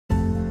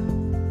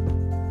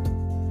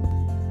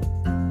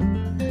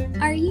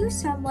you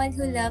someone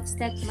who loves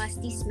that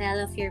musty smell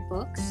of your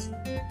books?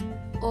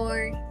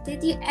 Or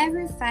did you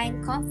ever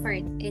find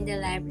comfort in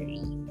the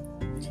library?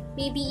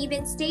 Maybe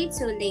even stayed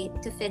so late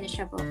to finish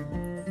a book?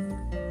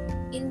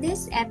 In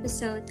this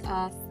episode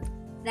of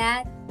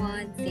That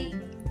One Thing,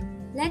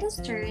 let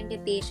us turn the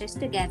pages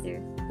together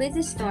with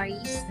the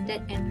stories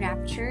that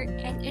enrapture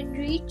and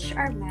enrich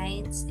our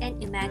minds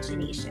and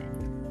imagination.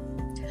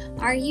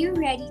 Are you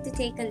ready to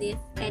take a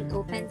lift and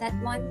open that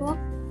one book?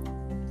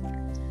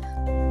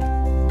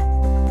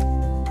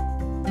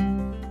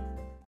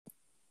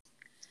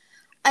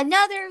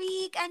 Another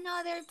week,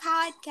 another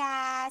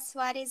podcast.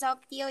 What is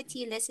up, TOT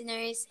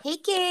listeners? Hey,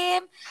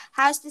 Kim.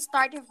 How's the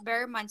start of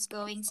Bear Months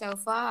going so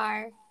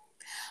far?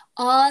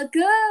 All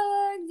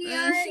good! We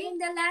are Mhm. in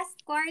the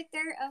last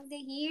quarter of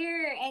the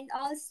year, and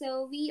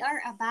also we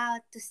are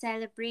about to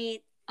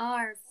celebrate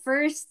our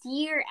first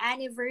year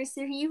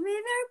anniversary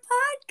with our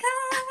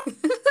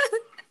podcast.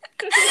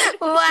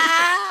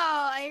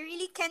 Wow! I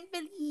really can't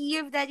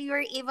believe that you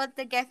were able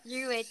to get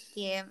through it,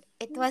 Kim.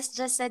 It was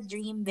just a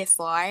dream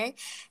before,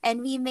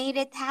 and we made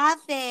it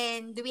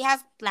happen. Do we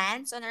have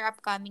plans on our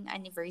upcoming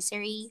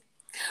anniversary?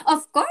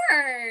 Of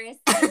course!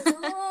 I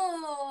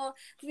know!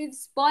 We've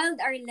spoiled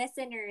our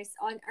listeners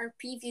on our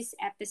previous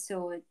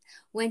episode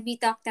when we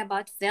talked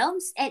about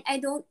films, and I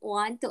don't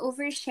want to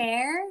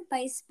overshare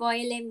by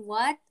spoiling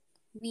what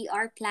we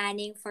are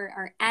planning for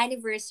our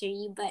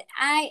anniversary, but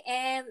I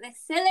am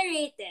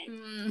exhilarated.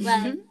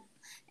 Well, Mhm.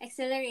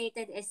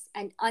 exhilarated is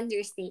an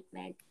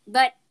understatement.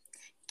 But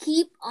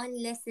keep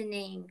on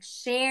listening,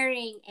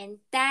 sharing,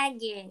 and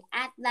tagging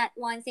at that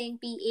one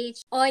thing PH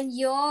on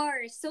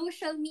your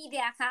social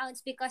media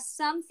accounts because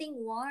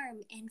something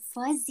warm and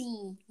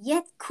fuzzy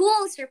yet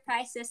cool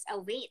surprises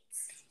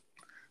awaits.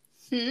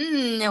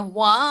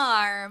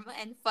 Warm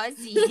and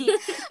fuzzy.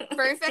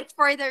 Perfect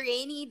for the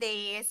rainy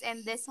days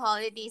and this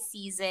holiday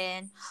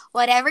season.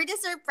 Whatever the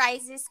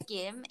surprises,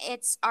 Kim,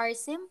 it's our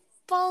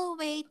simple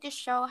way to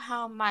show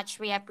how much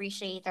we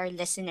appreciate our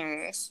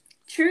listeners.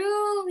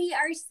 True, we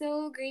are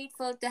so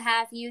grateful to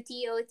have you,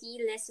 TOT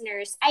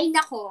listeners. Ay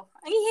nako,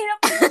 ang hirap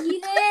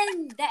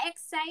pigilin the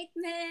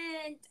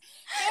excitement.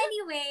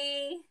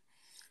 Anyway,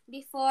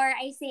 before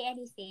I say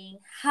anything,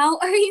 how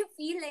are you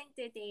feeling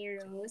today,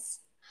 Rose?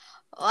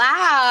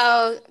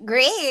 Wow,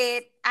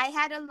 great. I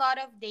had a lot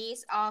of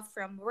days off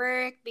from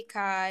work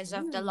because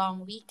of the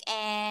long Mm.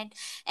 weekend.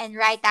 And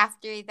right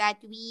after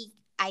that week,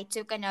 I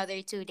took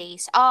another 2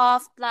 days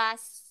off.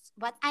 Plus,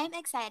 what I'm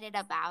excited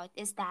about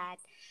is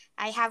that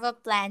I have a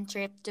planned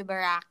trip to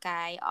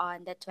Boracay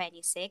on the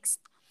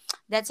 26th.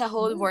 That's a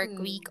whole work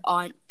week Mm.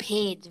 on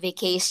paid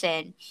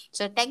vacation.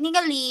 So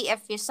technically,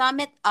 if you sum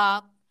it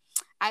up,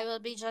 I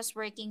will be just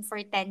working for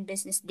 10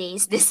 business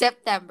days this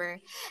September.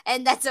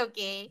 And that's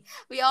okay.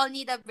 We all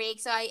need a break.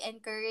 So I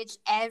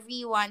encourage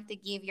everyone to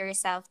give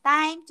yourself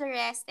time to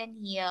rest and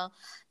heal.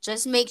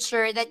 Just make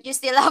sure that you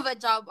still have a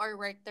job or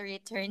work to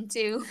return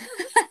to.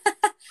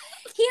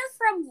 Heal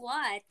from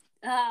what?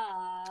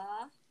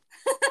 Ah.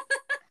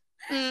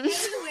 Mm.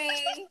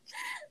 Anyway,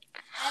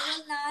 I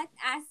will not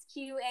ask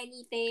you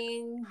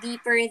anything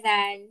deeper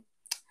than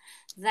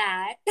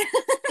that.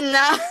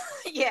 No.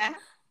 Yeah.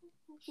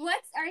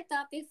 What's our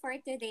topic for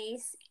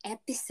today's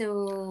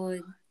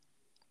episode?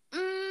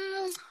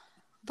 Mm,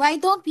 why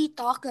don't we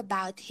talk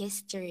about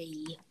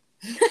history?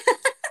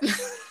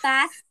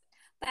 Past,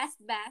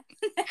 past back,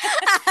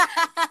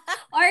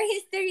 or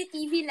history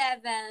TV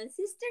levels?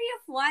 History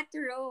of what,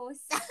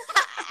 Rose?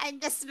 I'm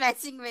just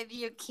messing with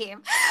you,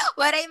 Kim.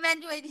 What I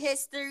meant with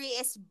history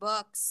is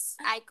books.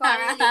 I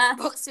correlate Haha.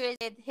 books with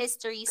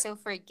history, so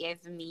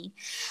forgive me.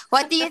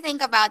 What do you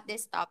think about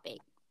this topic?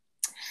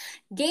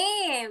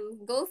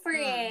 Game, go for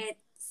Mm. it.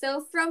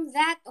 So from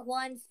that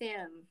one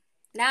film,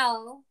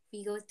 now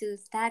we go to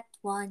that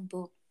one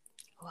book.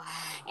 Wow.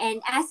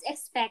 And as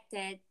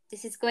expected,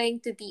 this is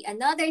going to be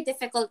another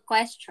difficult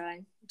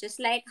question, just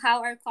like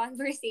how our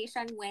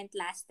conversation went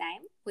last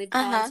time with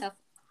Uh tons huh. of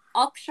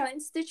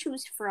options to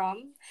choose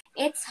from.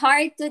 It's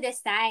hard to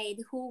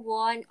decide who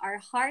won our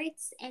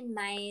hearts and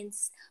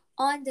minds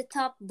on the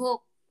top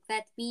book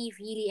that we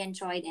really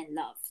enjoyed and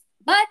loved.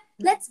 But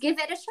let's give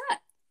it a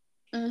shot.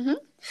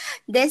 Mm-hmm.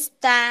 This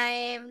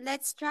time,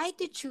 let's try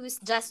to choose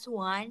just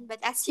one.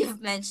 But as you've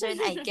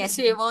mentioned, I guess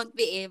we won't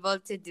be able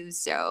to do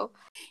so.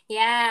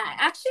 Yeah,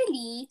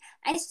 actually,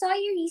 I saw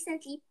you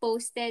recently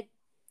posted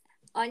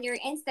on your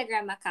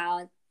Instagram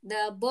account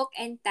the book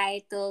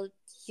entitled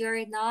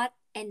You're Not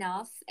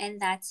Enough and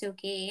That's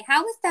Okay.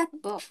 How was that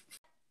book?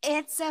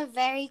 It's a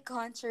very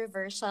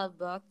controversial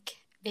book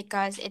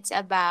because it's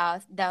about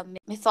the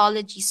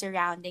mythology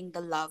surrounding the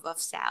love of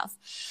self.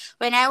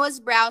 When I was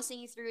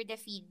browsing through the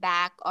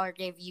feedback or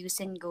reviews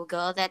in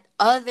Google that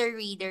other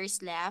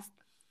readers left,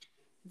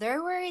 there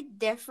were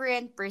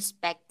different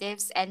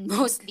perspectives and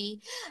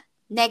mostly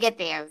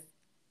negative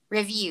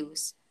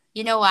reviews.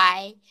 You know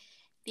why?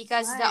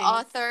 Because the Why?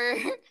 author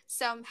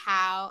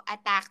somehow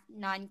attacked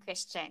non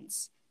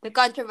Christians. The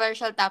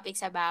controversial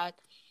topics about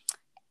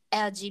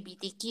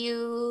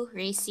LGBTQ,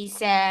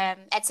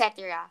 racism,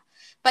 etc.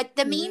 But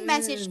the main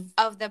message Mm.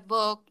 of the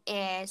book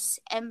is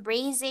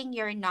embracing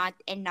your not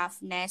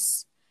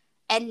enoughness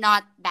and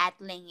not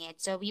battling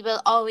it. So we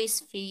will always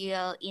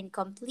feel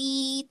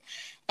incomplete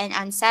and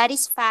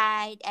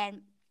unsatisfied.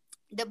 And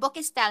the book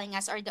is telling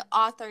us, or the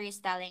author is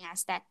telling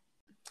us, that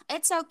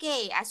it's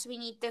okay, as we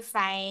need to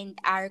find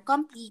our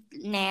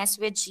completeness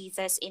with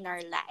Jesus in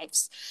our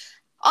lives.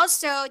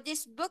 Also,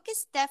 this book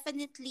is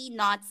definitely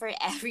not for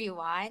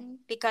everyone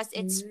because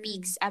it Mm.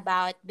 speaks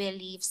about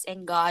beliefs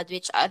in God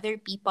which other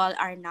people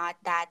are not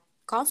that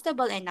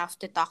comfortable enough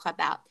to talk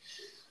about.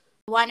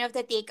 One of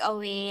the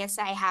takeaways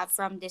I have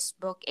from this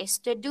book is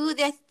to do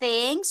the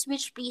things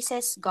which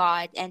pleases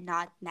God and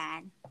not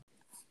man.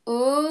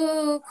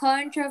 Oh,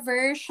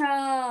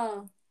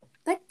 controversial.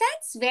 But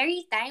that's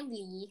very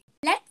timely.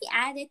 Let me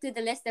add it to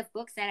the list of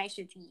books that I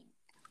should read.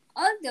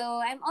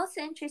 Although, I'm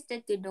also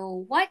interested to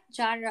know what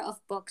genre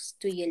of books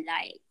do you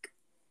like?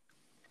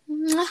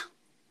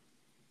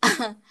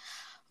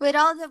 With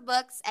all the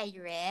books I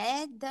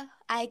read,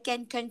 I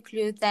can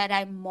conclude that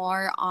I'm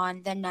more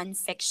on the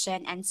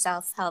nonfiction and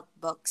self help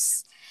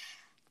books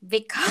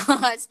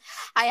because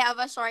I have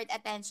a short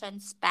attention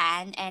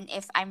span. And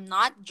if I'm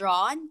not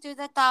drawn to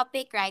the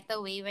topic right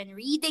away when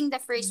reading the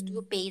first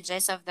two Mm.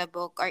 pages of the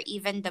book or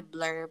even the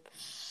blurb,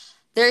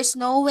 there's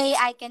no way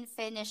I can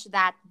finish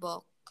that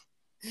book.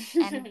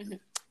 And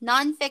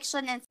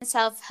nonfiction and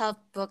self help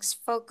books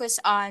focus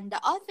on the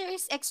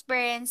author's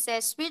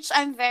experiences, which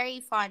I'm very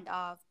fond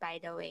of, by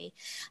the way.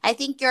 I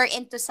think you're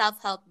into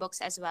self help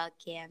books as well,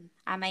 Kim.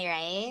 Am I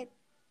right?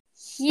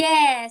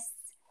 Yes.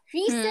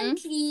 Hmm?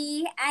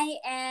 Recently, I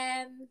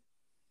am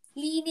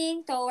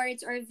leaning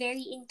towards or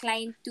very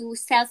inclined to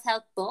self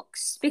help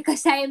books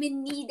because I am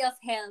in need of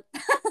help.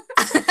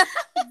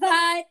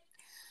 But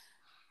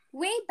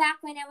way back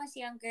when I was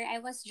younger, I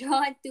was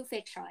drawn to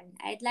fiction.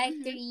 I'd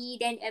like to Mm-hmm. read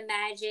and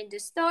imagine the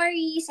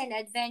stories and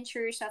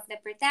adventures of the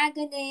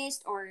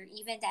protagonist or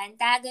even the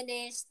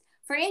antagonist.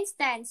 For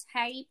instance,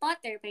 Harry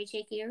Potter by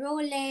J.K.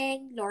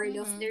 Rowling, Lord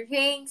of Mm-hmm. the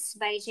Rings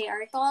by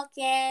J.R.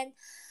 Tolkien.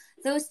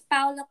 Those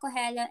Paulo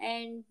Coelho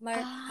and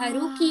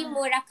Haruki Ah,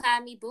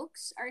 Murakami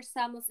books are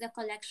some of the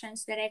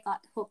collections that I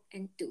got hooked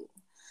into.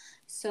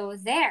 So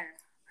there.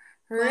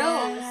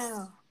 Rose,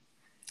 wow.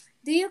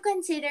 do you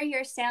consider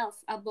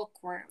yourself a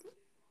bookworm?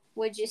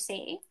 Would you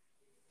say?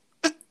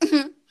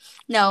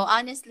 No,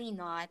 honestly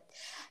not.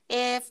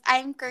 If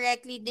I'm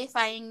correctly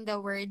defining the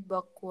word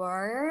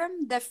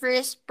bookworm, the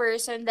first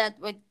person that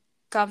would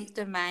come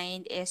to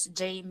mind is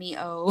Jamie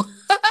O.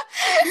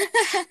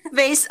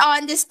 Based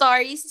on the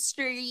stories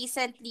she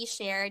recently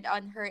shared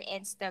on her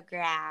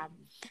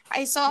Instagram.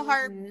 I saw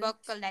her Mm-hmm.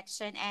 book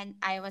collection and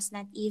I was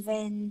not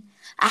even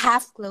a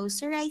half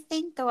closer, I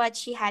think, to what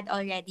she had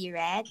already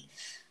read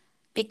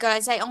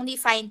because I only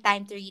find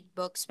time to read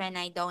books when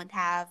I don't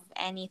have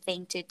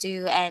anything to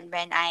do and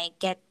when I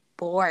get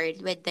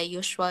bored with the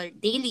usual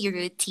daily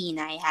routine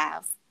I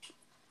have.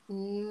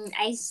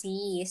 I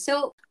see.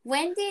 So,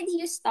 when did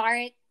you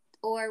start,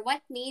 or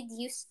what made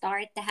you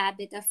start the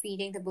habit of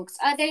reading the books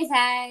other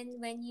than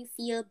when you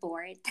feel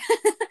bored?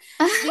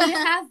 Do you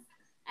have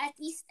at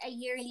least a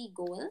yearly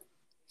goal?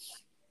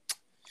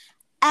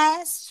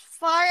 As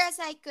far as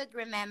I could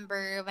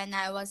remember when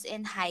I was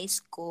in high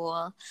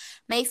school,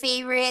 my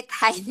favorite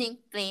hiding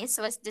place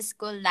was the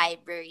school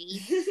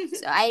library.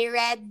 So I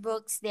read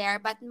books there,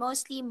 but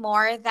mostly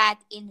more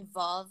that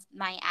involved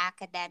my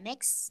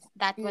academics.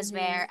 That was Mm-hmm.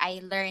 where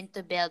I learned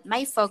to build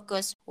my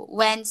focus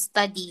when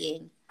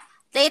studying.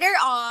 Later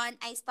on,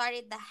 I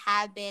started the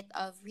habit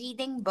of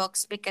reading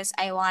books because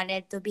I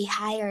wanted to be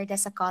hired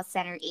as a call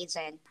center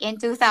agent in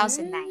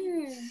 2009.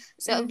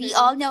 So we Mm-hmm.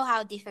 all know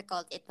how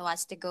difficult it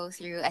was to go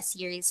through a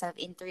series of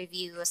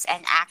interviews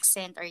and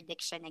accent or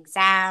diction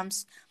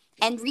exams.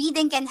 And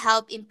reading can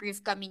help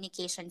improve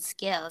communication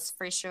skills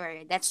for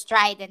sure. That's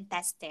tried and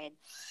tested.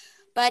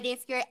 But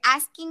if you're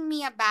asking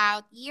me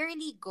about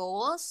yearly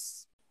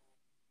goals,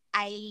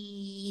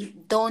 I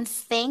don't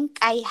think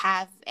I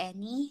have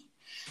any.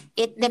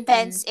 It Mm-hmm.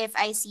 depends if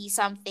I see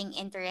something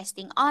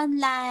interesting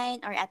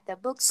online or at the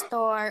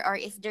bookstore or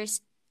if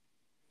there's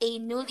a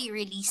newly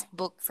released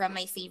book from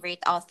my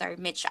favorite author,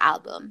 Mitch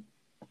Albom.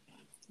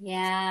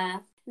 Yeah.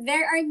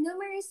 There are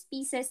numerous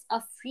pieces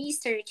of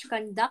research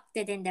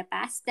conducted in the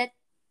past that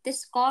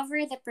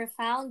discover the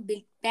profound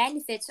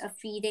benefits of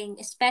reading,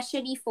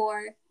 especially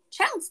for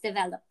child's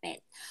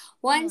development.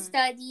 One Mm-hmm.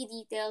 study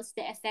details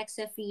the effects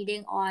of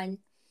reading on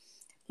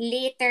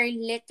later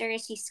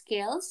literacy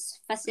skills,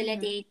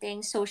 Mm-hmm.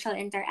 facilitating social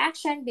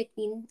interaction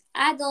between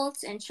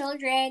adults and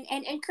children,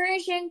 and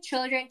encouraging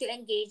children to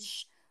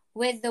engage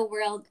with the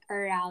world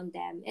around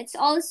them. It's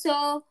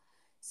also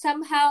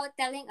somehow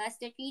telling us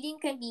that reading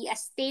can be a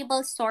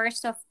stable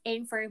source of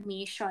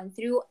information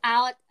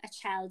throughout a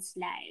child's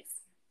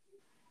life.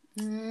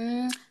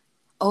 Mm.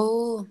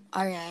 Oh,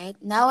 all right.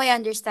 Now I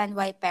understand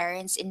why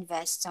parents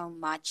invest so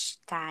much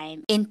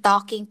time in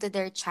talking to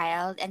their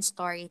child and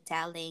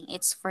storytelling.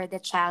 It's for the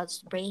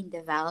child's brain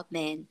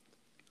development.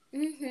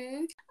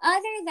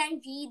 Other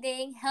than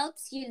reading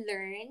helps you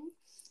learn,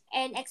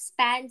 and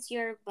expands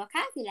your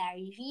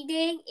vocabulary.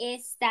 Reading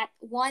is that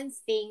one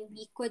thing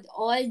we could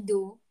all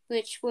do,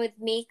 which would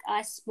make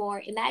us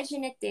more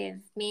imaginative,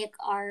 make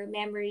our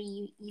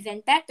memory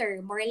even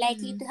better, more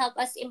likely to Mm-hmm. help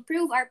us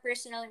improve our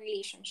personal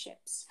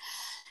relationships.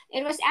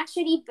 It was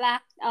actually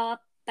backed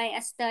up by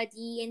a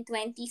study in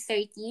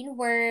 2013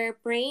 where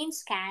brain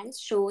scans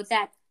show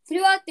that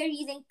throughout the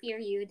reading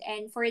period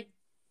and for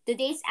the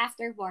days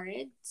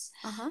afterwards,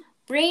 Uh-huh.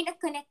 brain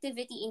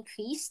connectivity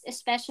increased,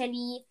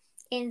 especially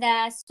in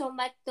the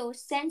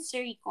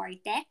somatosensory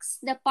cortex,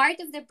 the part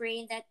of the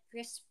brain that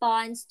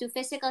responds to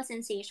physical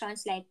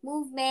sensations like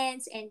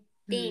movements and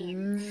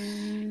pain.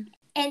 Mm-hmm.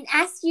 And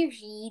as you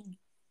read,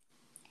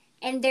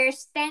 and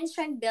there's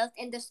tension built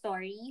in the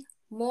story,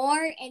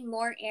 more and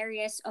more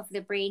areas of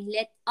the brain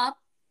lit up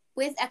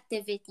with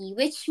activity,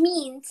 which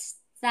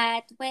means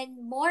that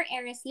when more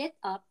areas lit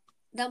up,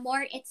 the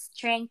more it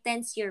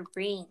strengthens your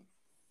brain.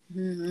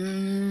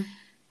 Mm-hmm.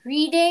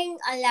 Reading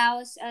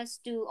allows us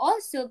to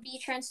also be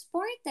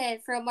transported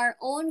from our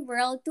own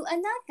world to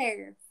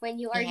another. When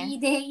you are Yeah.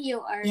 reading,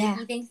 you are Yeah.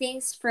 reading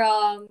things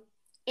from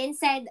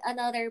inside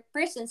another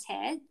person's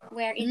head,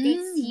 where it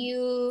takes Mm. you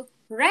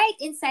right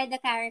inside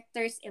the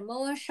character's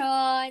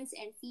emotions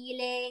and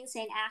feelings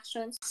and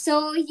actions.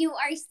 So you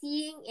are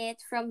seeing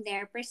it from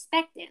their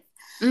perspective.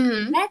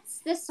 Mm-hmm. That's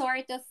the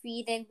sort of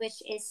reading which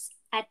is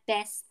at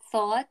best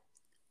thought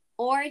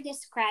or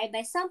described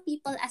by some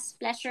people as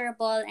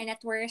pleasurable and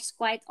at worst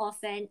quite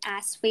often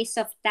as waste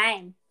of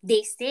time.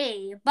 They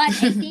say, but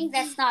I think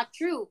that's not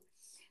true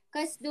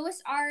because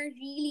those are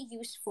really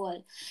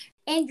useful.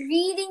 And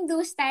reading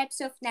those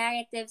types of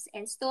narratives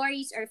and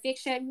stories or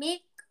fiction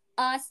make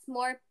us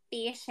more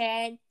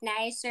patient,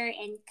 nicer,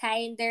 and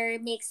kinder,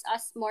 makes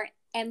us more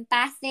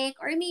empathic,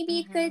 or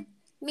maybe it Mm-hmm. could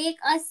make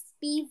us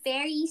be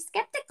very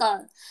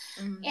skeptical.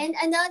 Mm-hmm. And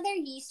another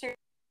research,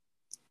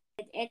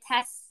 it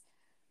has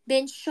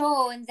been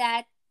shown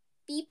that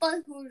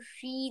people who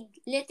read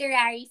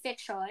literary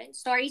fiction,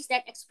 stories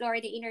that explore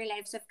the inner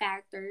lives of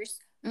characters,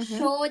 Mm-hmm.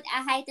 showed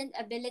a heightened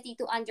ability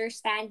to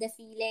understand the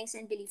feelings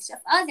and beliefs of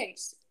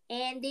others.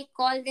 And they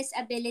call this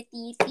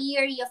ability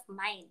theory of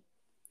mind.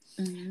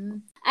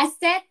 Mm-hmm. A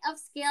set of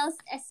skills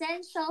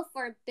essential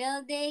for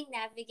building,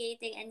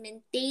 navigating, and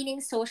maintaining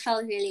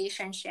social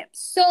relationships.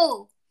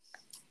 So,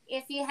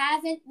 if you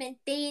haven't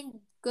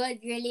maintained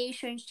good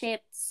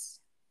relationships,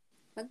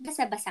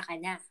 magbasa-basa ka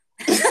na.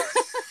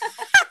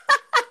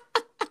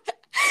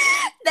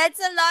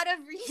 That's a lot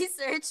of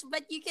research,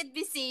 but you could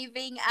be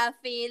saving a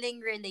failing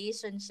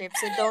relationship,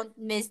 so don't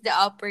miss the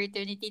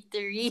opportunity to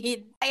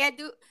read. I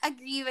do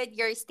agree with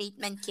your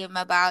statement, Kim,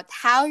 about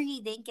how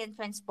reading can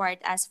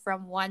transport us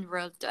from one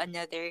world to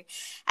another.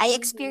 I Mm-hmm.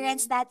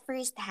 experienced that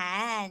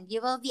firsthand.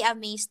 You will be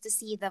amazed to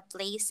see the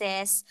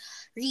places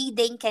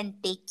reading can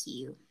take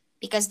you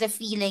because the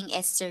feeling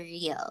is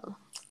surreal.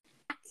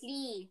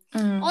 Exactly.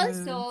 Mm-hmm.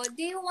 Also,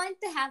 do you want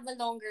to have a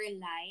longer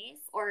life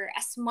or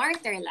a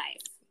smarter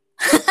life?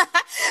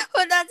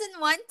 Who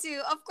doesn't want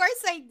to? Of course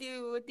I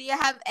do. Do you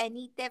have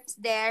any tips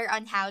there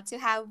on how to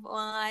have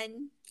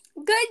one?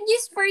 Good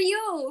news for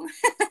you!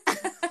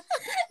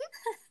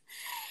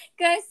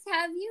 Because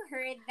have you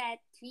heard that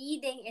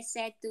reading is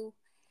said to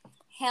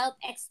help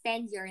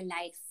extend your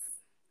life?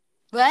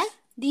 What?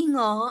 Di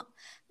nga.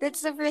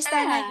 That's the first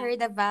time I Yeah.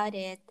 heard about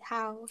it.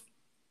 How?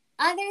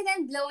 Other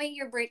than blowing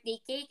your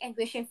birthday cake and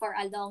wishing for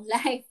a long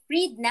life,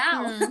 read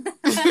now. Mm.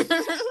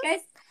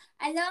 Because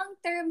a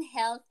long-term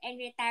health and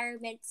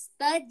retirement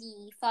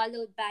study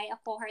followed by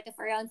a cohort of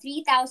around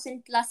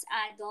 3,000 plus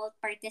adult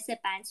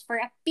participants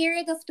for a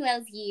period of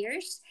 12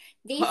 years,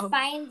 they Wow.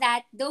 find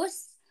that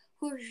those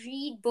who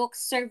read books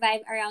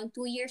survive around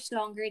 2 years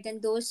longer than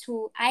those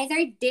who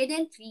either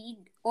didn't read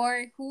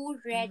or who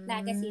read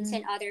magazines Mm.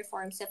 and other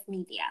forms of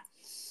media.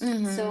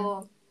 Mm-hmm.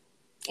 So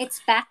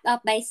it's backed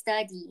up by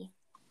study.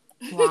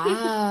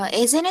 Wow.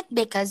 Isn't it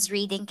because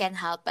reading can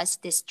help us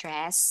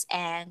distress?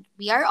 And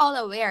we are all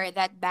aware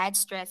that bad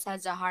stress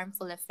has a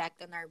harmful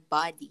effect on our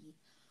body.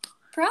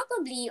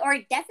 Probably or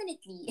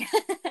definitely.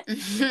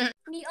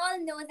 We all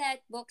know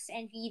that books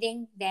and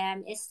reading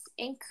them is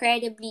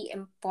incredibly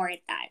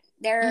important.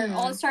 There are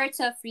all Mm. sorts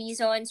of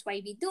reasons why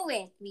we do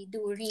it. We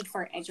do read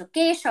for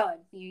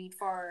education, we read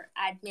for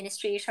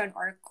administration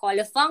or call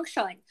of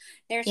function.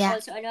 There's Yeah.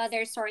 also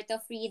another sort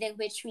of reading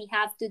which we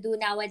have to do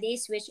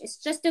nowadays, which is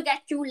just to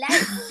get through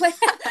life.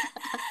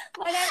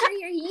 Whatever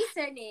your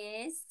reason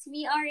is,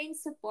 we are in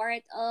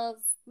support of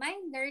my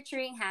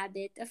nurturing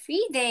habit of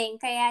reading.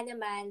 Kaya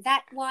naman,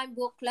 that one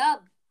book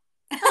club.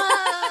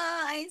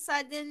 I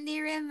suddenly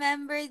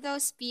remember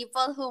those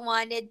people who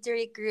wanted to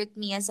recruit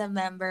me as a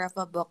member of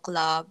a book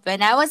club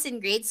when I was in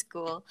grade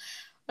school.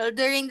 Well,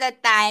 during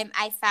that time,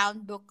 I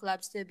found book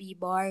clubs to be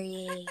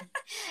boring.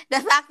 The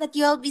fact that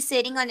you'll be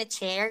sitting on a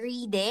chair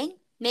reading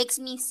makes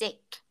me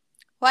sick.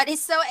 What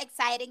is so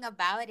exciting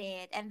about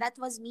it? And that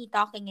was me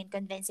talking and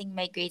convincing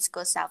my grade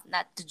school self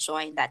not to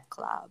join that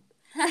club.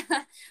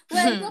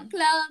 Well, book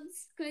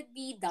clubs could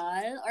be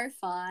dull or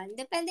fun,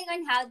 depending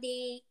on how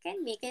they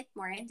can make it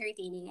more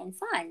entertaining and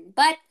fun.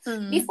 But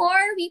Mm.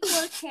 before we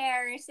pull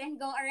chairs and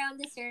go around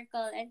the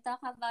circle and talk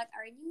about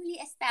our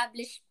newly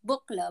established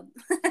book club,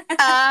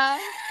 Uh,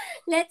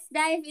 let's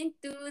dive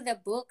into the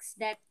books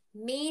that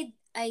made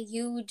a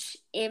huge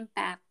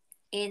impact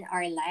in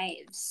our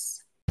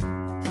lives.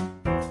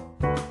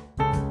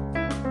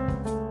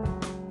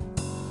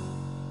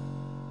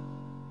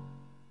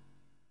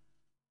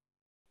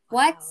 wow.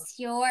 What's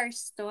your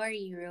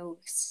story,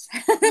 Rose?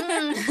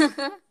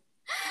 Mm.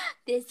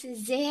 This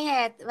is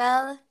it.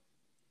 Well,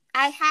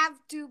 I have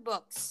two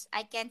books.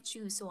 I can't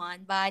choose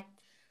one, but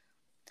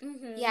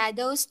Mm-hmm. yeah,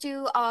 those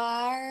two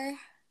are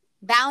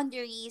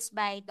Boundaries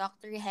by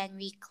Dr.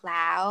 Henry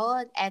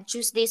Cloud and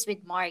Tuesdays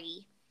with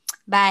Maury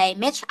by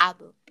Mitch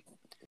Albom.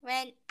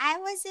 When I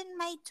was in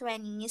my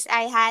 20s,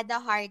 I had a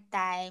hard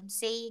time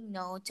saying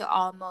no to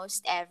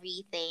almost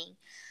everything.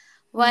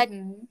 What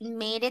Mm-hmm.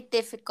 made it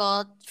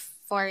difficult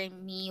for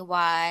me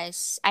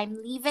was I'm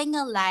living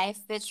a life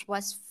which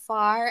was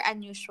far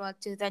unusual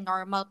to the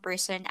normal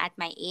person at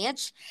my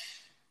age.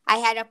 I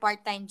had a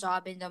part time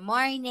job in the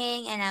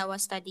morning and I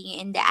was studying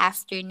in the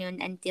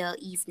afternoon until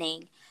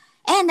evening.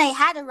 And I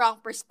had a wrong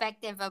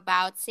perspective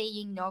about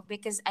saying no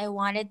because I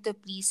wanted to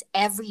please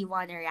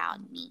everyone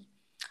around me.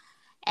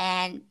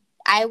 And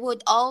I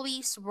would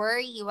always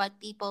worry what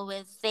people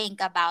will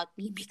think about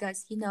me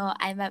because,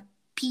 I'm a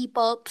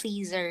people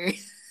pleaser.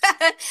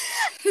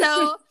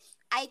 So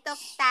I took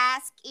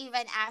tasks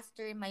even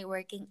after my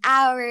working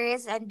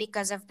hours. And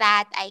because of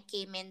that, I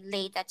came in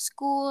late at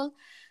school.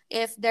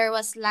 If there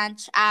was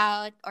lunch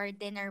out or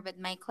dinner with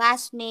my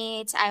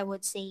classmates, I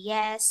would say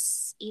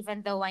yes,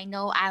 even though I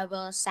know I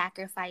will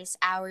sacrifice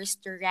hours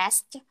to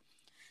rest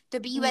to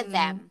be with Mm-hmm.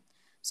 them.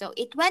 So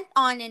it went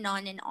on and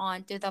on and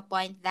on to the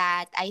point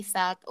that I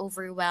felt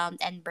overwhelmed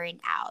and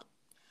burned out.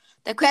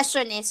 The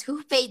question is,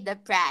 who paid the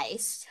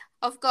price?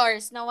 Of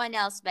course, no one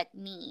else but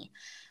me.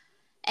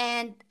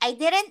 And I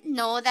didn't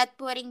know that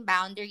putting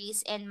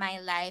boundaries in my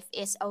life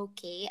is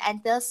okay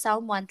until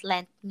someone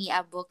lent me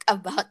a book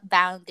about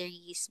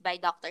boundaries by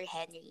Dr.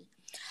 Henry.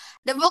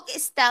 The book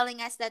is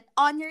telling us that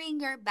honoring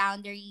your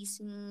boundaries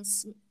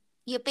means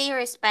you pay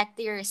respect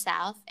to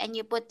yourself and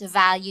you put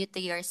value to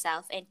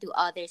yourself and to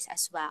others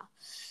as well.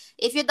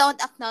 If you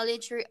don't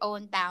acknowledge your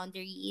own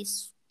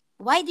boundaries,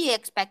 why do you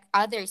expect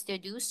others to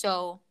do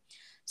so?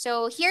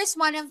 So here's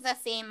one of the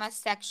famous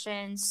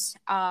sections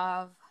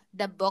of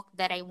the book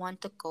that I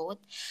want to quote.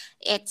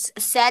 It's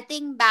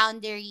setting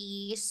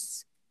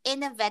boundaries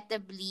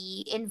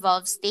inevitably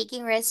involves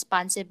taking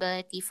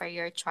responsibility for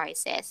your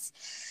choices.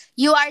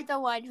 You are the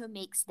one who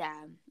makes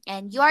them,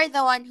 and you are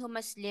the one who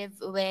must live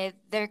with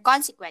their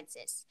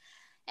consequences.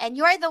 And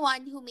you're the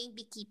one who may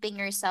be keeping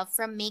yourself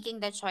from making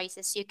the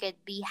choices you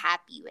could be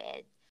happy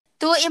with.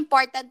 Two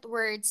important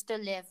words to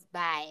live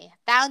by: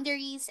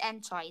 boundaries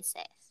and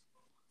choices.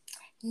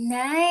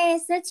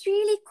 Nice. That's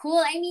really cool.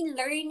 I mean,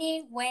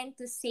 learning when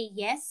to say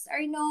yes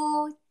or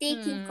no,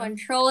 taking Mm.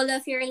 control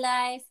of your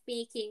life,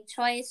 making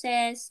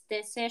choices,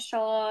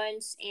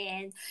 decisions,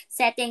 and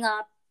setting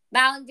up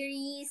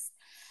boundaries.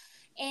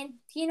 And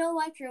you know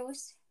what,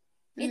 Rose?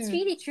 It's Mm.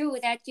 really true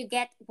that you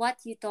get what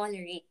you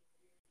tolerate.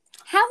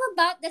 How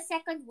about the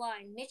second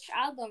one, Mitch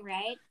Album,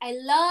 right? I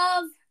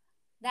love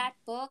that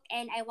book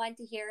and I want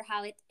to hear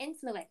how it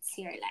influenced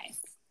your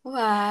life.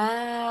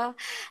 Wow.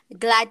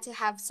 Glad to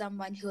have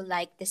someone who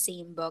liked the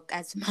same book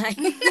as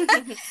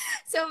mine.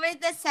 So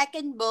with the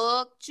second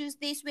book,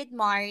 Tuesdays with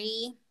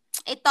Mari,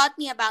 it taught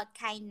me about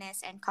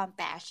kindness and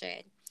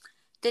compassion.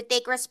 To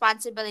take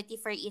responsibility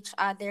for each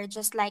other,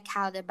 just like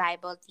how the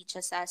Bible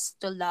teaches us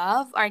to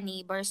love our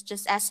neighbors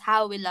just as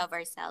how we love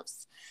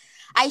ourselves.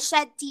 I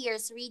shed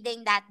tears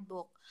reading that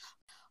book.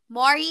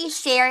 Maury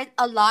shared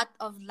a lot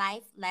of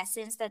life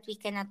lessons that we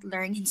cannot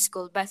learn in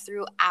school, but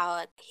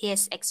throughout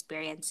his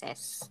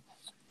experiences.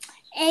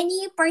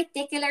 Any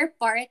particular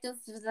part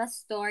of the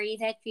story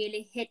that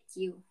really hit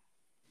you?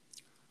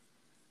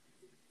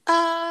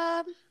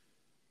 Um,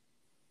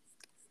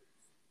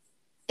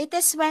 it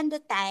is when the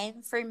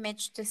time for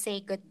Mitch to say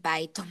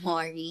goodbye to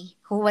Maury,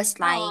 who was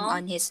lying Aw.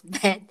 on his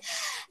bed.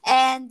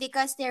 And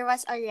because there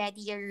was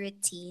already a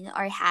routine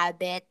or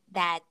habit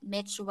that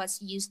Mitch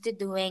was used to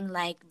doing,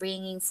 like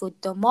bringing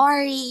food to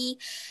Maury,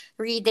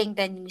 reading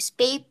the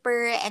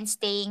newspaper, and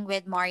staying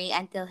with Maury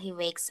until he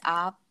wakes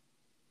up,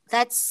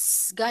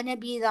 that's gonna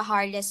be the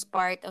hardest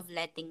part of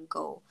letting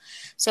go.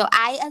 So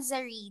I, as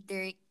a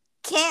reader,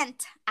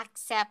 can't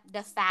accept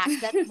the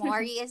fact that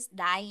Maury is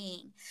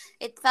dying.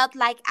 It felt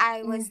like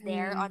I was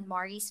there Mm-hmm. on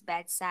Maury's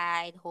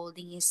bedside,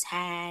 holding his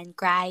hand,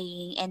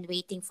 crying, and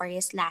waiting for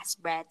his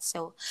last breath.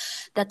 So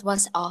that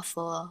was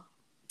awful.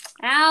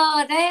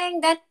 Oh,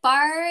 dang, that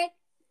part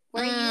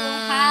where you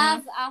Mm,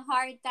 have a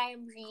hard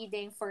time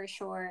reading for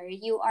sure.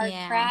 You are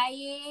yeah.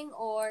 crying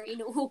or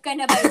inuuka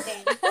na by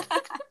then.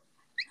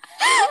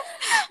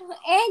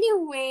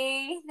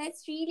 Anyway,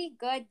 that's really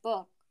good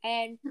book.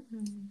 And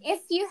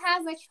if you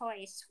have a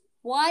choice,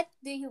 what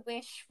do you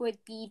wish would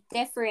be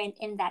different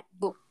in that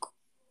book?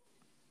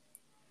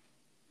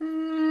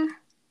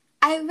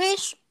 I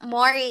wish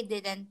Maury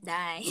didn't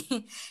die.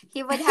 He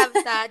would have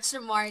touched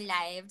more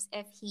lives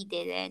if he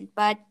didn't.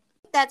 But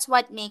that's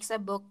what makes a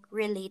book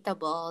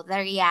relatable, the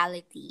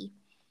reality.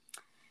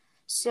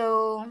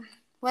 So,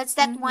 what's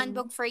that one Mm-hmm.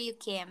 book for you,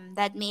 Kim,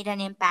 that made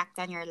an impact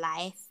on your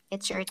life?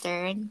 It's your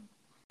turn.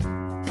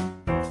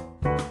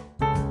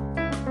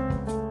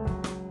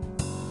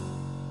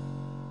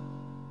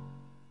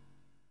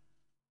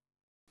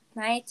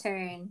 My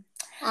turn.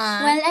 Uh,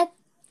 Well, at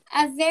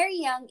a very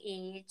young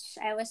age,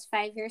 I was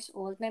 5 years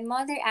old. My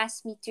mother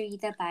asked me to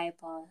read the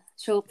Bible.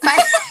 So, five,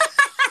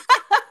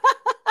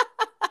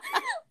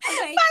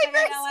 okay, 5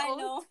 years karanawan, old.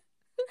 no?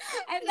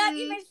 I'm not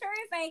Mm. even sure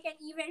if I can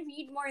even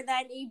read more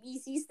than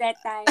ABCs that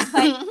time.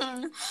 But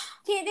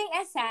kidding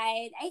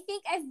aside, I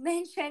think I've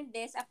mentioned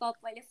this a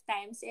couple of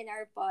times in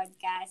our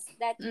podcast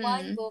that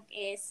one Mm. book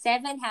is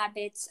Seven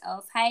Habits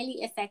of Highly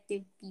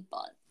Effective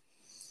People.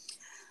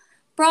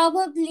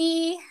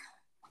 Probably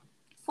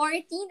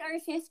 14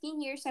 or 15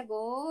 years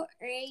ago,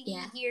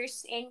 Yeah. early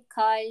years in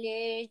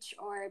college,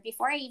 or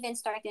before I even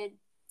started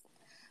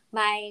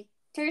my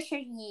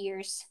tertiary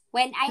years,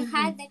 when I Mm-hmm.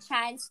 had the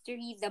chance to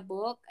read the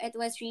book, it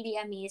was really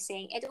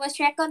amazing. It was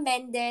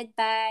recommended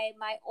by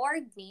my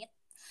org mate,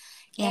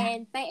 Yeah.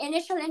 and my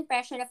initial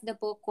impression of the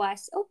book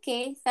was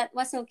okay, that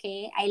was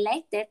okay. I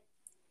liked it.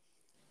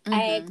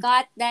 I Mm-hmm.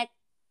 got that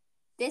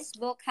this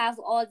book have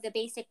all the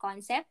basic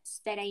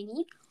concepts that I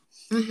need.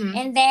 Mm-hmm.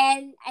 And then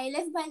I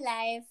live my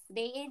life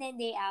day in and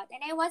day out,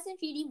 and I wasn't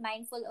really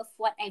mindful of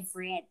what I've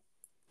read.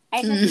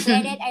 I just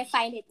read Mm-hmm. it, I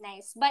find it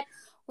nice. But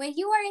when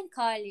you are in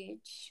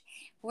college,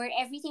 where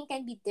everything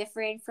can be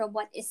different from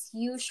what is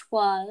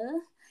usual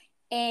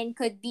and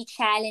could be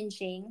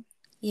challenging,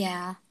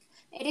 Yeah.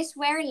 it is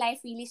where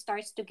life really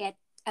starts to get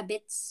a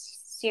bit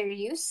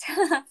serious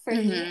for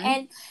me. Mm-hmm.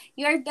 And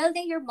you're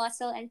building your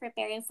muscle and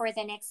preparing for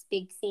the next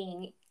big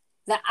thing,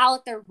 the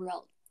outer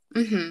world.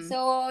 Mm-hmm.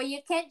 So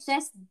you can't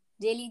just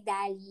dilly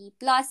dally.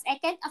 Plus, I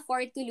can't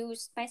afford to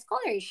lose my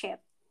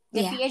scholarship,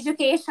 the Yeah. free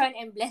education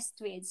I'm blessed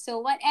with. So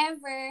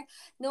whatever,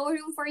 no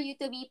room for you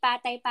to be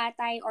patay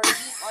patay or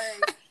weak or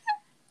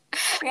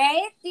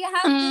right. You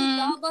have to Mm.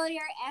 double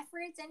your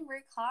efforts and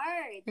work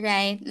hard.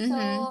 Right. Mm-hmm.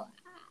 So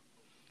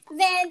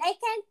then I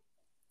can't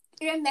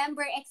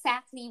remember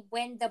exactly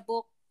when the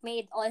book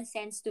made all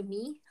sense to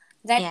me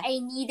that Yeah. I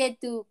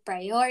needed to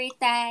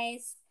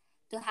prioritize,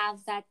 to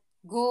have that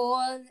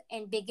goal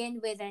and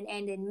begin with an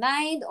end in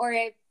mind, or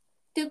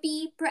to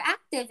be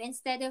proactive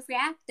instead of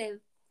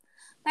reactive.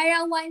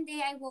 Parang one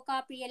day I woke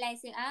up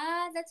realizing,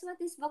 that's what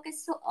this book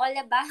is so all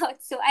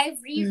about. So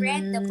I've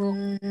reread the book.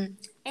 Mm.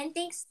 And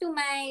thanks to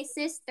my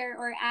sister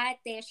or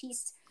ate,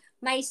 she's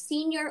my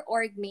senior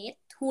org mate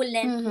who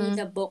lent me Mm-hmm.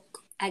 the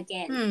book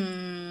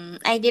again.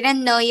 I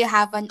didn't know you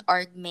have an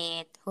org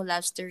mate who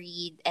loves to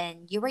read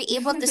and you were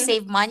able to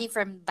save money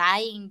from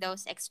buying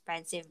those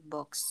expensive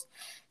books.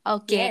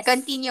 Okay, Yes.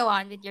 continue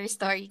on with your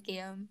story,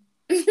 Kim.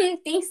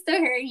 Thanks to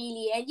her,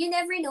 really. And you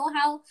never know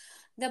how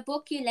the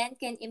book you lend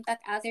can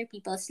impact other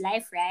people's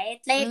life,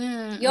 right? Like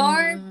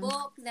your Mm-hmm.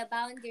 book, The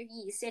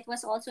Boundaries, it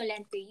was also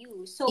lent to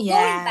you. So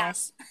going back,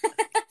 Yes.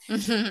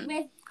 Mm-hmm.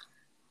 with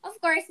of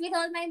course, with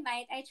all my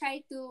might, I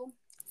try to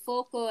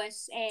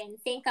focus and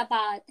think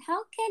about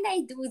how can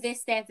I do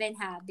these seven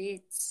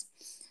habits.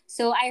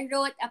 So I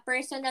wrote a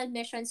personal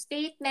mission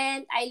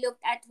statement. I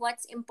looked at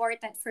what's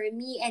important for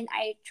me and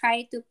I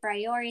tried to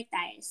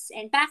prioritize.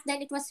 And back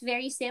then it was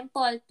very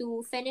simple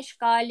to finish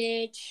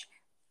college,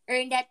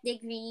 earn that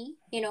degree,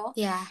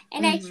 Yeah.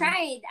 And Mm-hmm.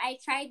 I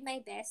tried my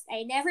best.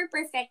 I never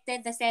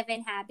perfected the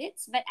seven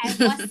habits, but I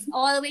was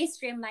always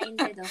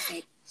reminded of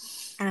it.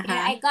 Uh-huh.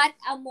 I got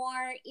a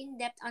more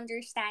in-depth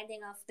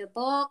understanding of the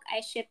book.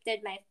 I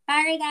shifted my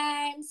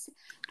paradigms.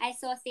 I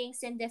saw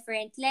things in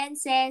different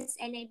lenses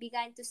and I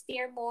began to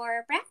steer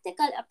more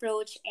practical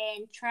approach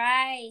and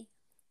try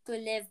to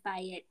live by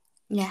it.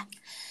 Yeah.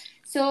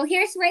 So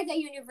here's where the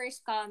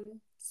universe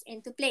comes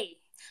into play.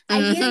 A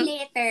year Mm-hmm.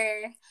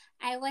 later,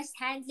 I was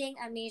handling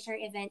a major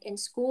event in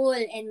school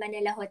in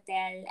Manila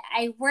Hotel.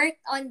 I worked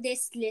on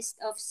this list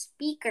of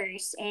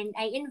speakers and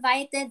I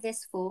invited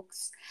these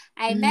folks.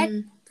 I met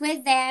Mm-hmm.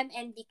 with them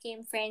and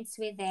became friends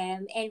with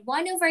them. And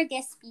one of our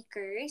guest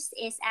speakers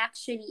is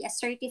actually a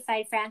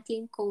certified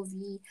Franklin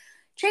Covey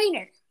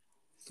trainer.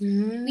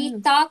 We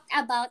Mm. talked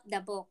about the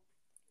book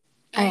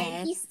All and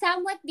right. he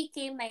somewhat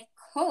became my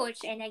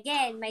coach. And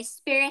again, my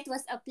spirit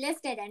was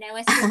uplifted and I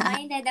was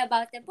reminded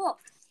about the book.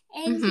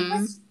 And he Mm-hmm.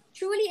 was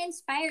truly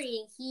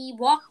inspiring. He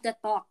walked the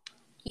talk.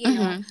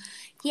 Mm-hmm.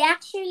 He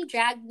actually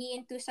dragged me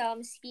into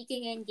some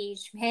speaking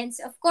engagements,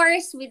 of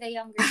course, with a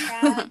younger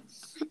crowd.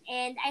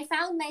 And I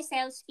found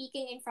myself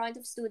speaking in front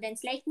of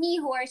students like me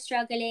who are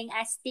struggling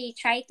as they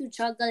try to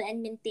juggle and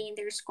maintain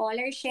their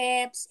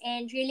scholarships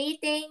and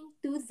relating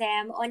to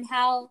them on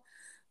how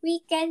we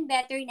can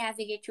better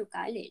navigate through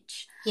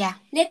college. Yeah.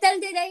 Little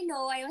did I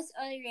know I was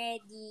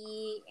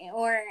already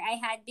or I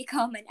had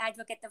become an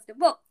advocate of the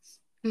book.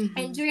 And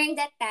Mm-hmm. during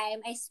that time,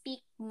 I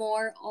speak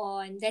more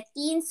on the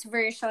teens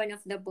version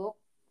of the book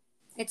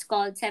It's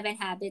called Seven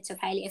Habits of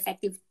Highly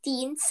Effective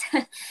Teens.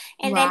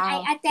 And then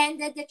I Wow.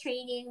 attended the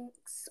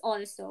trainings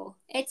also.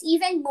 It's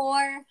even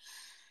more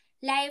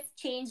life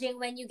changing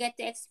when you get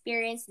to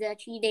experience the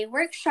 3-day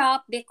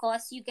workshop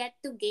because you get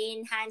to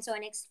gain hands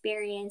on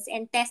experience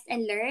and test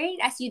and learn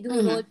as you do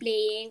role Mm-hmm.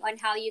 playing on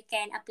how you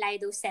can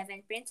apply those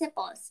 7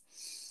 principles.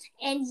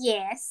 And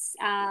yes,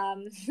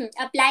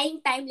 applying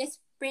timeless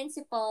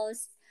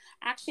principles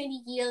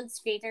actually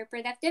yields greater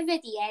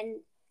productivity.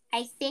 And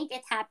I think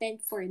it happened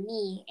for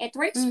me. It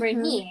works for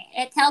Mm-hmm. me.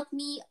 It helped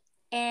me,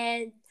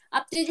 and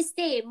up to this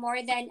day,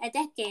 more than a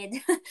decade,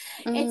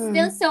 it's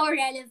still Mm-hmm. so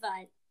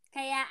relevant.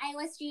 Kaya I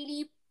was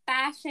really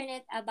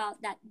passionate about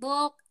that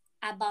book,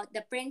 about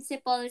the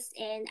principles,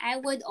 and I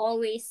would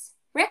always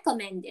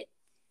recommend it.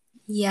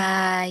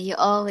 Yeah, you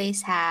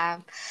always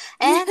have.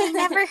 And I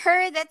never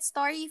heard that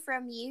story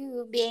from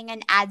you being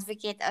an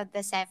advocate of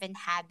the 7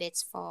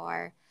 habits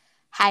for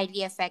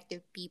highly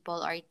effective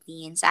people or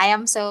teens. I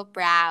am so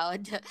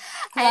proud.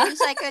 I Wow.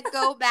 wish I could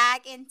go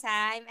back in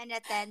time and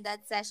attend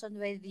that session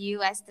with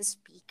you as the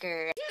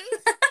speaker.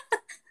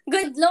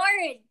 Good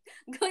Lord!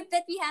 Good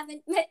that we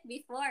haven't met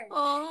before.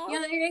 Oh.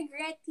 You'll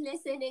regret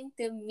listening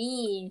to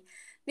me.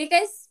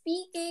 Because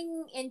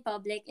speaking in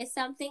public is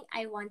something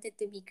I wanted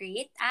to be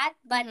great at,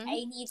 but Mm-hmm.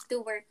 I need to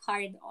work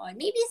hard on.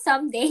 Maybe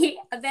someday,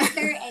 a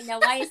better and a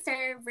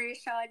wiser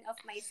version of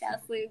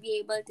myself will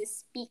be able to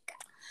speak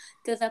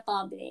to the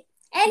public.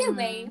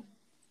 Anyway, Mm.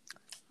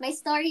 my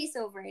story is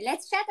over.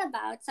 Let's chat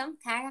about some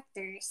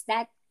characters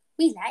that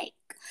we like.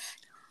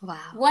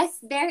 Wow. Was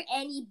there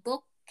any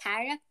book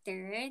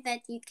character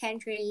that you can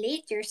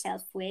relate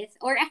yourself with,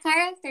 or a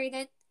character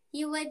that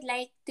you would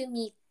like to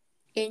meet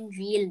in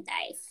real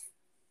life?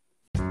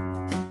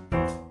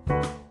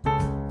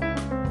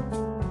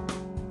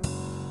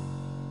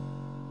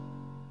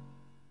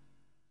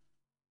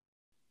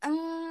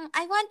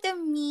 I want to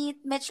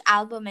meet Mitch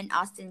Albom and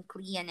Austin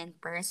Kleon in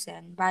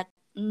person, but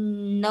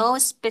no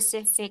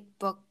specific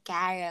book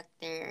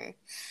character.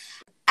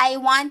 I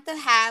want to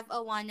have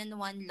a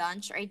one-on-one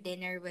lunch or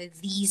dinner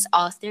with these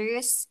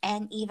authors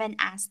and even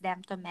ask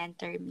them to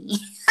mentor me.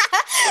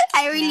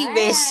 I really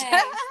wish.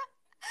 Nice.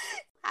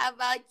 How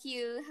about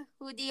you?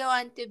 Who do you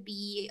want to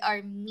be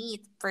or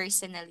meet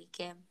personally,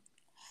 Kim?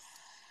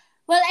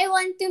 Well, I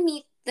want to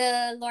meet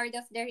the Lord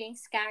of the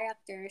Rings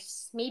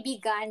characters.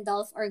 Maybe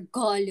Gandalf or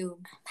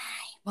Gollum.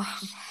 My Wow.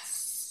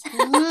 wishes.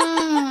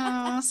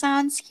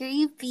 Sounds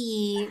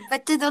creepy.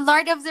 But to the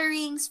Lord of the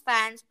Rings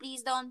fans,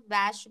 please don't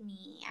bash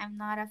me. I'm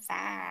not a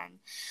fan.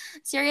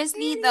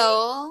 Seriously Really?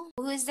 though,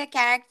 who's the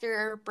character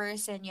or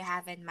person you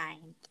have in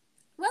mind?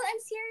 Well, I'm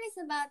serious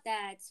about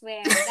that.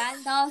 Swear,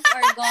 Gandalf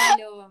or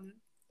Gollum.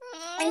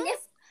 And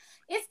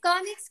if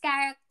comics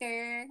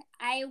character,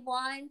 I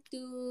want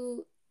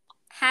to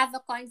have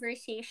a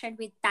conversation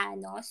with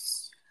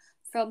Thanos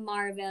from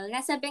Marvel.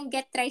 Nasa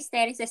Benguet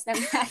Tristeris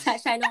naman ata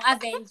siya nung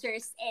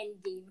Avengers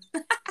Endgame.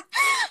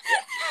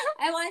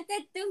 I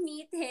wanted to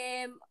meet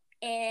him,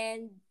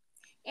 and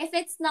if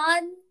it's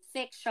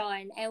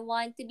non-fiction, I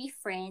want to be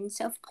friends,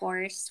 of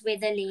course,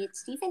 with the late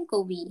Stephen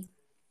Covey.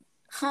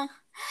 Huh.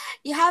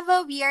 You have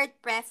a weird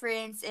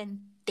preference and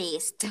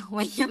taste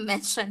when you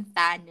mention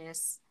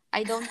Thanos.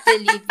 I don't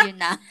believe you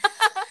na.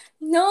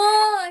 No,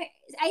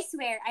 I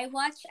swear, I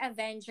watched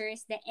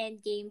Avengers the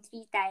Endgame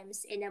 3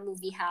 times in a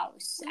movie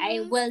house.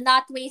 I Mm. will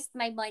not waste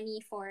my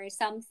money for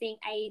something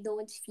I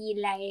don't feel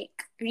like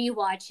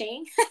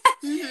rewatching.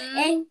 Mm-hmm.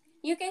 And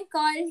you can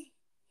call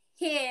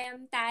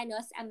him,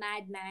 Thanos, a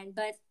madman,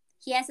 but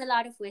he has a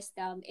lot of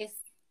wisdom if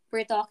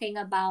we're talking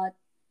about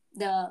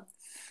the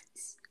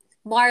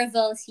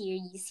Marvel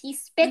series. He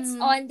spits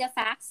Mm-hmm. on the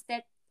facts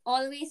that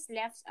always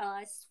left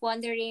us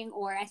wondering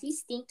or at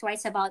least think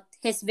twice about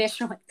his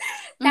vision.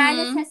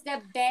 Thanos Mm-hmm. has the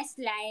best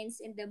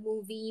lines in the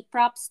movie.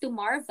 Props to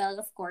Marvel,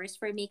 of course,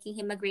 for making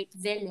him a great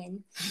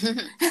villain.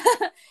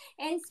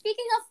 And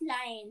speaking of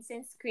lines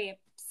and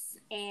scripts,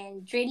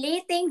 and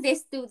relating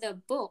this to the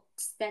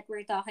books that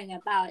we're talking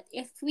about,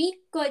 if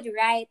we could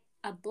write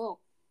a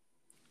book,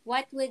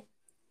 what would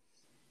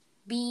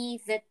be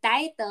the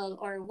title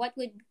or what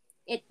would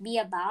it be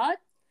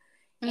about?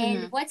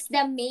 And Mm-hmm. what's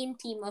the main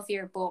theme of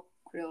your book,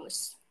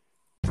 Rose?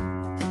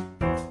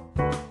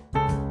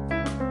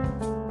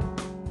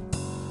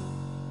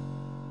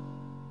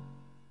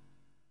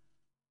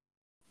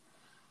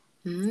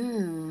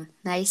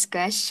 Nice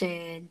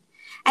question.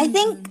 I Mm-hmm.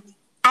 think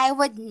I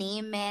would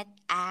name it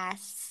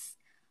as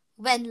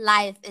When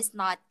Life is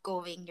Not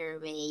Going Your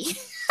Way.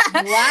 So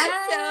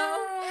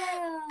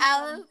Wow!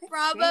 I'll That's great.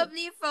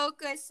 probably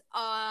focus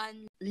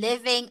on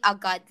living a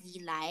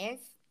godly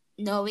life,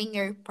 knowing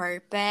your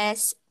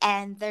purpose,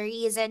 and the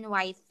reason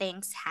why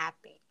things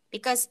happen.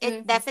 Because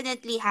it Mm-hmm.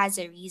 definitely has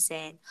a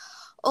reason.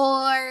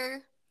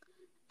 Or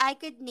I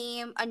could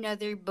name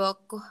another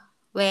book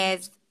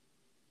with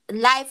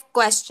life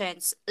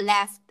questions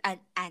left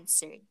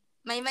unanswered.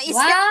 May maisip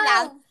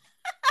lang. Wow!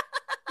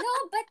 No,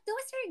 but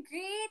those are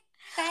great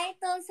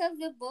titles of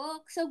the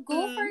book. So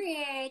go for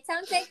Mm. it.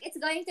 Sounds like it's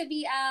going to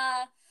be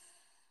a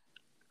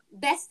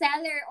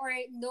bestseller or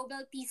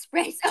Nobel Peace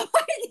Prize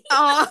award.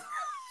 Oh.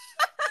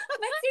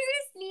 But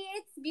seriously,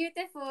 it's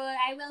beautiful.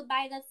 I will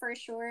buy that for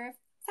sure.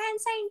 Fan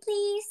sign,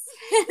 please.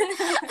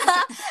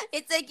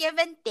 It's a give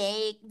and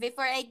take.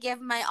 Before I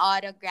give my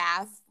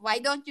autograph, why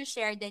don't you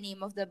share the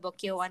name of the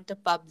book you want to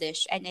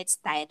publish and its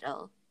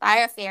title?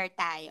 Para fair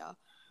tayo.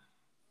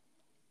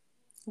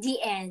 The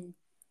end.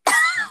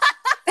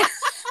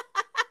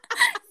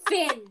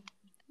 Finn.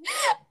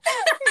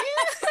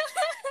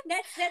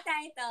 That's the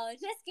title.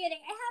 Just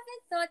kidding. I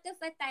haven't thought of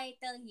a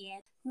title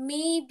yet.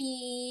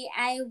 Maybe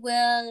I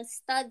will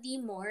study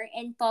more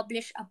and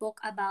publish a book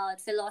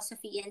about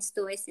philosophy and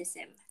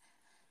stoicism.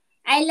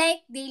 I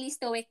like Daily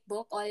Stoic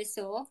book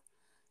also.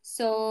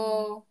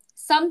 So,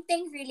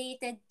 something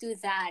related to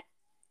that.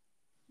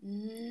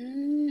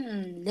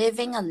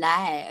 Living a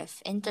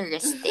life.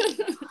 Interesting.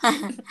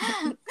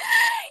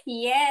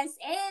 Yes,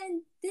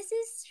 and this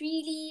is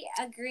really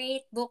a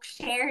great book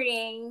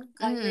sharing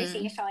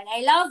conversation.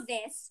 I love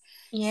this.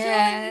 Soon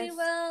we Yes.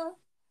 will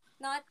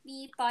not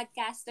be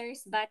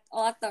podcasters but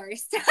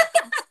authors.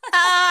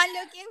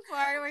 Looking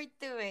forward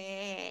to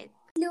it.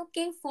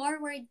 Looking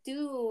forward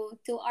to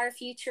our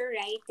future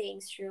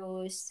writings,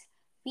 Rose.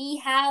 We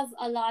have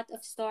a lot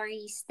of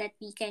stories that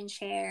we can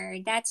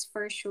share, that's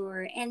for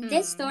sure. And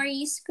these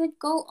stories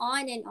could go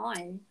on and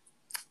on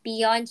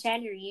beyond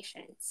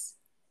generations.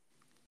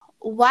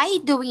 Why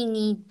do we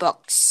need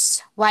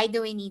books? Why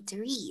do we need to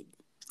read?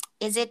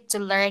 Is it to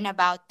learn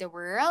about the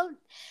world?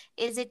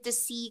 Is it to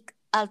seek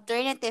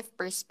alternative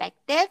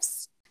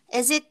perspectives?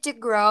 Is it to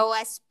grow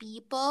as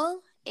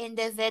people,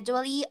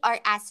 individually,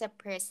 or as a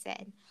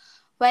person?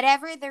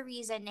 Whatever the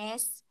reason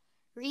is,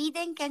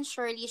 reading can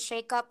surely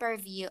shake up our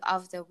view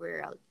of the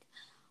world.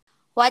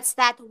 What's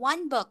that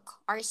one book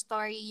or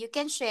story you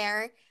can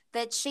share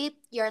that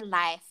shaped your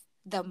life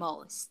the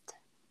most?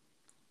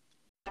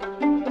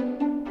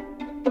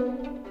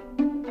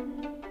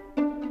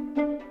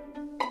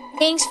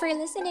 Thanks for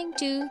listening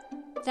to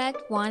That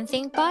One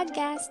Thing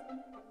podcast.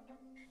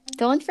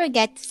 Don't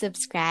forget to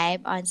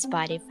subscribe on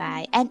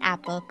Spotify and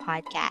Apple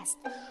Podcast.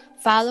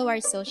 Follow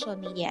our social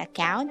media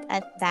account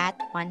at That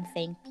One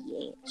Thing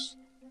PH.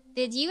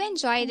 Did you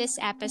enjoy this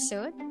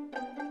episode?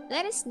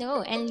 Let us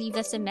know and leave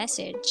us a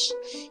message.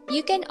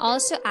 You can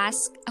also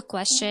ask a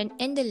question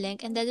in the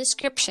link in the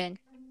description.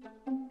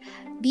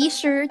 Be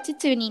sure to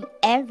tune in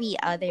every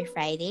other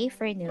Friday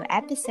for new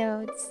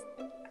episodes.